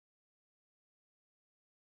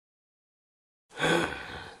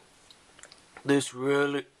This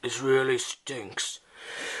really stinks.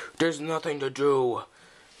 There's nothing to do.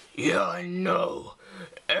 Yeah, I know.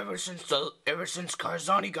 Ever since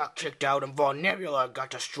Karzahni got kicked out and Von Nebula got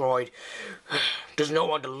destroyed, there's no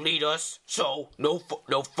one to lead us. So no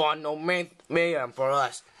fun, no mayhem for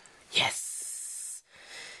us. Yes,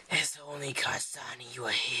 it's only Karzahni you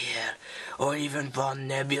are here, or even Von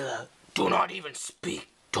Nebula. Do not even speak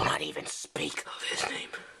of his name.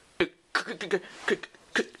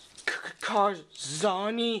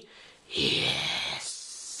 Karzahni?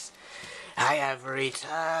 Yes, I have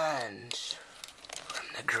returned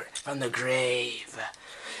from the grave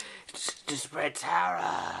to spread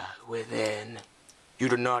terror within. You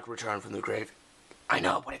did not return from the grave. I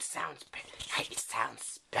know, but it sounds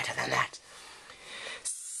better than that.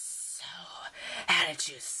 So, how did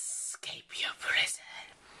you escape your prison?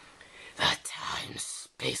 The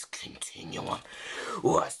time-space continuum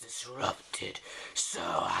was disrupted, so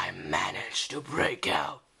I managed to break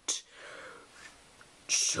out.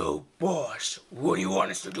 So, boss, what do you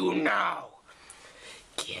want us to do now?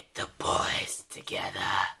 Get the boys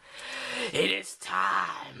together. It is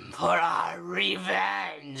time for our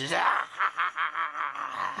revenge.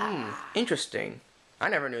 Interesting. I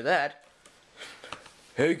never knew that.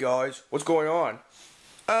 Hey guys, what's going on?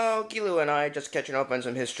 Oh, Gilu and I just catching up on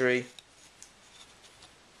some history.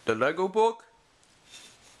 The Lego book?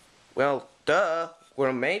 Well, duh.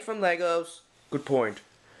 We're made from Legos. Good point.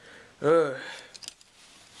 Still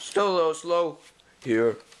a little slow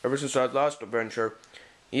here, ever since our last adventure.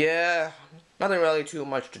 Yeah, nothing really too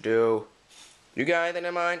much to do. You got anything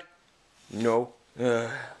in mind? No.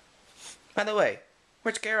 By the way,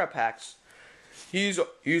 where's Carapax? He's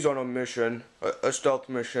on a mission, a stealth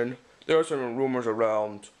mission. There are some rumors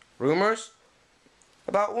around. Rumors?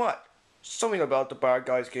 About what? Something about the bad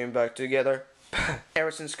guys getting back together.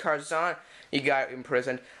 Ever since Karzahni got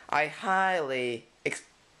imprisoned, I highly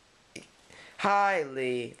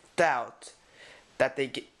doubt that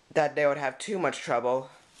they would have too much trouble.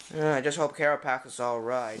 I just hope Carapax is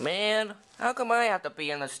alright. Man, how come I have to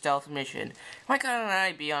be on a stealth mission? Why can't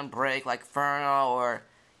I be on break like Ferno or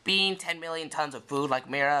being 10 million tons of food like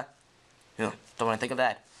Mira? Don't want to think of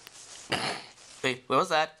that. Wait, what was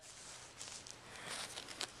that?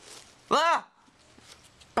 Ah!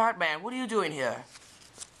 Batman, what are you doing here?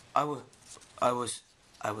 I was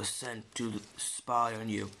sent to spy on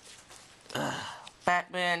you.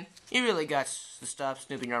 Batman, you really got to stop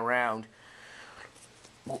snooping around.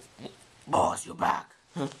 Boss, you're back.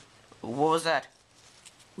 Huh? What was that?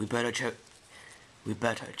 We better check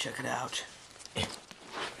it out.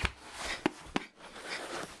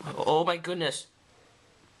 Oh my goodness.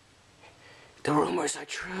 The rumors are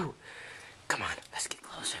true. Come on, let's get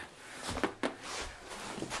closer.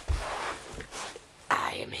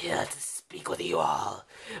 I am here to speak with you all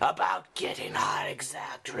about getting our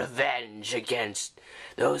exact revenge against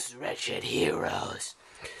those wretched heroes.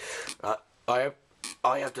 I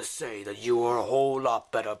have to say that you are a whole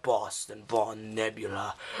lot better boss than Von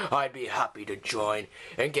Nebula. I'd be happy to join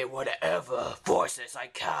and get whatever forces I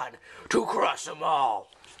can to crush them all.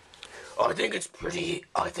 I think it's pretty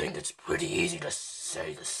easy to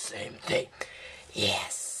say the same thing.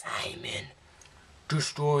 Yes, I'm in.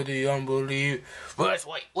 Destroy the unbelievers.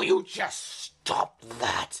 Wait, will you just stop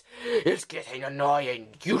that? It's getting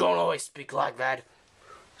annoying. You don't always speak like that.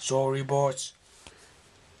 Sorry, boss.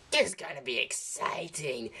 It's gonna be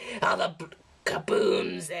exciting. All the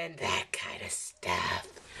kabooms and that kind of stuff.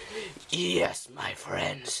 Yes, my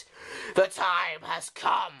friends. The time has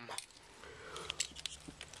come.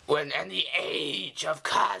 And the age of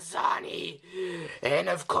Karzahni, and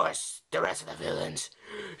of course the rest of the villains,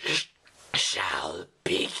 shall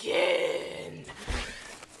begin.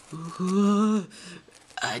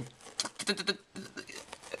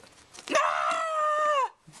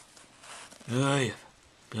 Hey,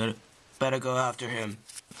 better go after him.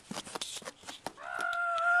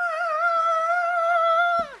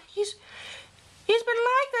 He's been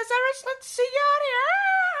like this ever since S.H.A.D.E.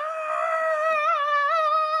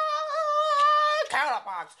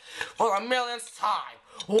 Carapax, for the millionth time,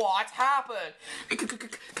 what happened?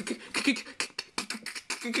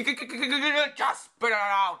 Just spit it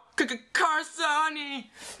out. Karzahni.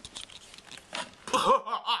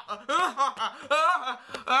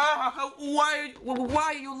 Why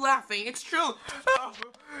are you laughing? It's true.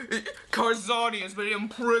 Karzahni has been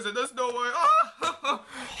imprisoned. There's no way.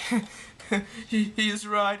 He is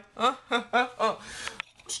right.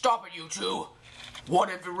 Stop it, you two.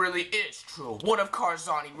 What if it really is true? What if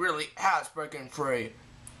Karzahni really has broken free?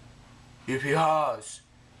 If he has,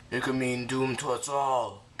 it could mean doom to us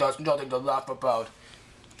all. That's nothing to laugh about.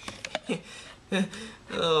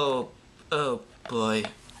 Oh boy.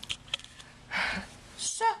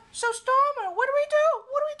 So Stormer, what do we do?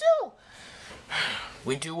 What do we do?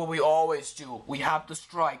 We do what we always do. We have to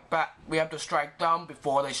strike back. We have to strike them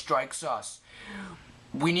before they strike us.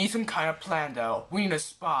 We need some kind of plan, though. We need a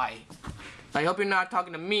spy. I hope you're not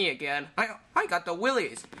talking to me again. I got the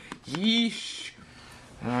willies. Yeesh.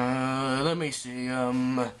 Let me see.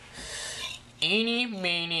 Eeny,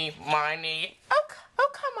 meeny, miny. Oh,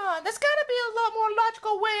 come on. There's gotta be a lot more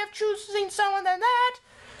logical way of choosing someone than that.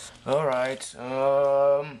 All right.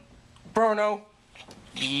 Bruno.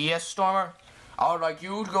 Yes, Stormer. I would like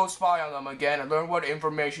you to go spy on them again and learn what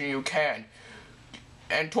information you can.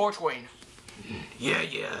 And Torchwing.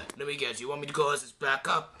 Yeah. Let me guess. You want me to call this back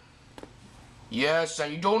up? Yes,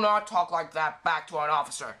 and you do not talk like that back to an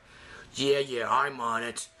officer. Yeah, I'm on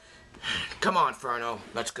it. Come on, Furno.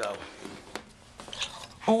 Let's go.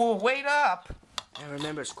 Oh, wait up. And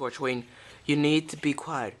remember, Scorchwing, you need to be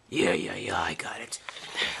quiet. Yeah, I got it.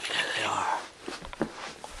 There they are.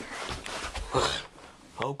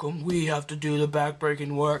 How come we have to do the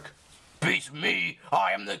backbreaking work? Beats me.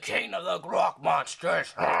 I am the king of the rock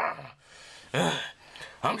monsters.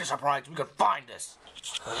 I'm just surprised we could find this.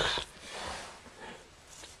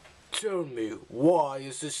 Tell me, why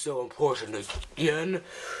is this so important again?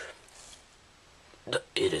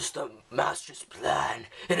 It is the master's plan,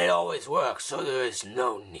 and it always works, so there is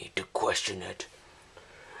no need to question it.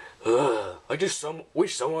 I just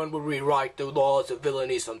wish someone would rewrite the laws of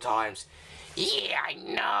villainy sometimes. Yeah, I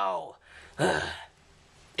know.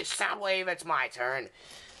 It's Soundwave, it's my turn.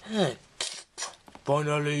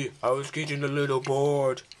 Finally, I was getting a little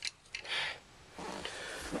bored.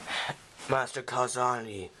 Master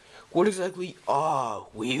Karzahni, what exactly are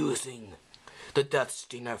we using the Death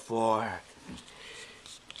Stinger for?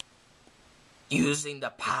 Using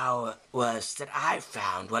the powers that I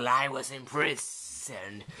found while I was in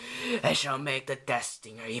prison, I shall make the Death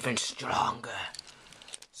Stinger even stronger.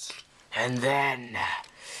 And then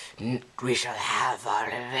we shall have our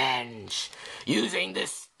revenge using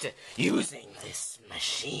this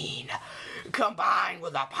machine combined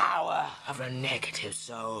with the power of the negative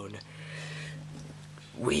zone.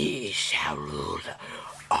 We shall rule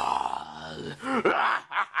all.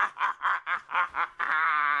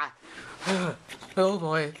 Oh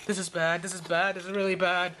boy, this is bad, this is really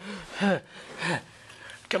bad.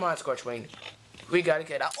 Come on, Scorchwing. We gotta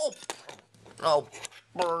get out. Oh,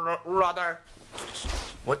 brother.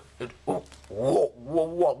 What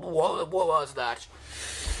was that?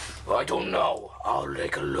 I don't know. I'll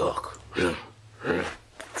take a look.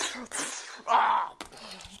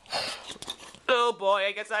 Oh boy,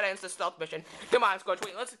 I guess that ends the stealth mission. Come on,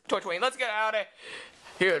 Torchwing, let's get out of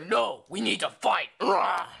here. No, we need to fight.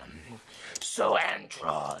 So,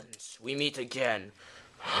 Antrons, we meet again.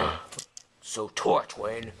 So,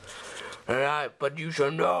 Torchwing, but you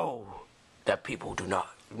should know that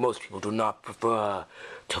most people do not prefer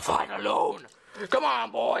to fight alone. Come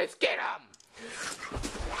on, boys, get him!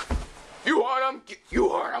 You heard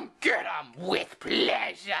him, get him! With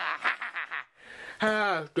pleasure.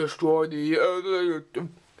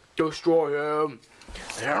 Destroy him.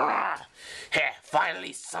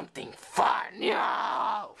 Finally something fun.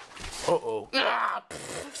 Uh-oh.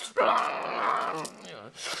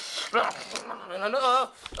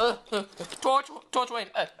 Torchwing,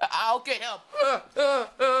 I'll get him.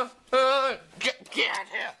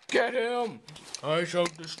 Get him. I shall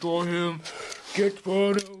destroy him. Get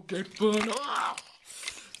Bruno. Get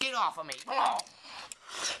off of me.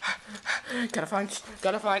 Gotta find.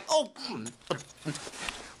 Oh,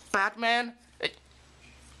 Batman.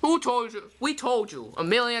 Who told you? We told you a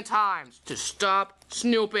million times to stop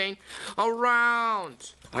snooping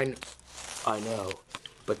around. I know,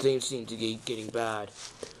 but things seem to be getting bad.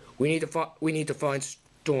 We need to find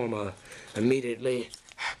Stormer immediately.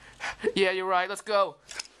 Yeah, you're right. Let's go.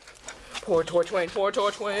 Poor Torchwing.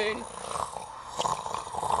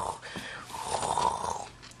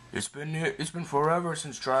 It's been forever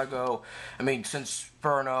since since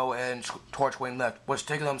Furno and Torchwing left. What's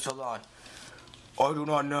taking them so long? I do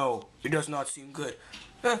not know. It does not seem good.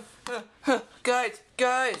 Guys!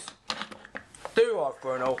 There you are,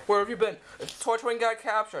 Furno. Where have you been? Torchwing got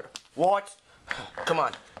captured. What? Come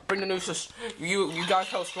on, bring the news. You gotta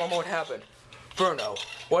tell Stormer what happened. Furno,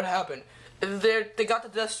 what happened? They got the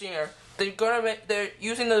Death Stinger. They're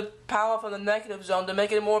using the power from the negative zone to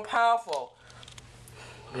make it more powerful.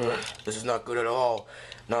 This is not good at all.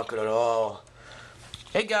 Not good at all.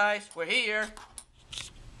 Hey guys, we're here.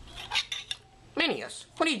 Minius,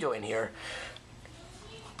 what are you doing here?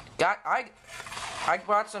 I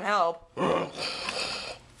brought some help. The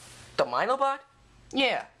Minobot?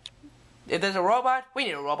 Yeah. If there's a robot, we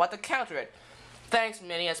need a robot to counter it. Thanks,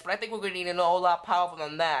 Minius, but I think we're going to need a whole lot powerful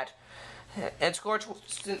than that. And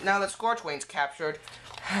now that Scorchwing's captured,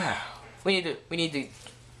 we need a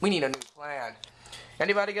new plan.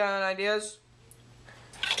 Anybody got any ideas?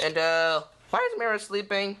 And why is Mira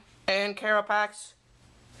sleeping? And Carapax?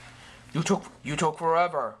 You took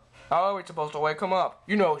forever. How are we supposed to wake him up?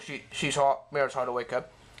 You know Mira's hard to wake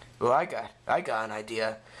up. Well, I got an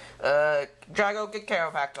idea. Drago, get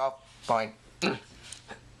Carapax off. Fine.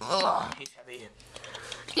 Ugh, he's heavy.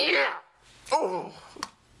 Yeah. Oh.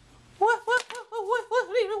 What?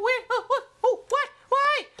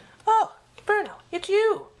 Why? Oh, Bruno, it's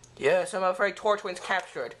you. Yes, I'm afraid Torchwind's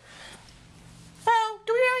captured. Oh,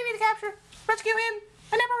 do we really need to rescue him?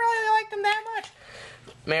 I never really liked him that much.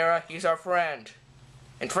 Mira, he's our friend.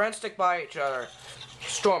 And friends stick by each other.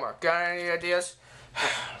 Stormer, got any ideas?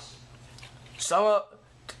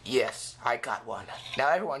 Yes, I got one. Now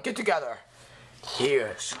everyone, get together.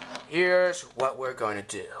 Here's what we're going to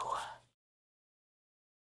do.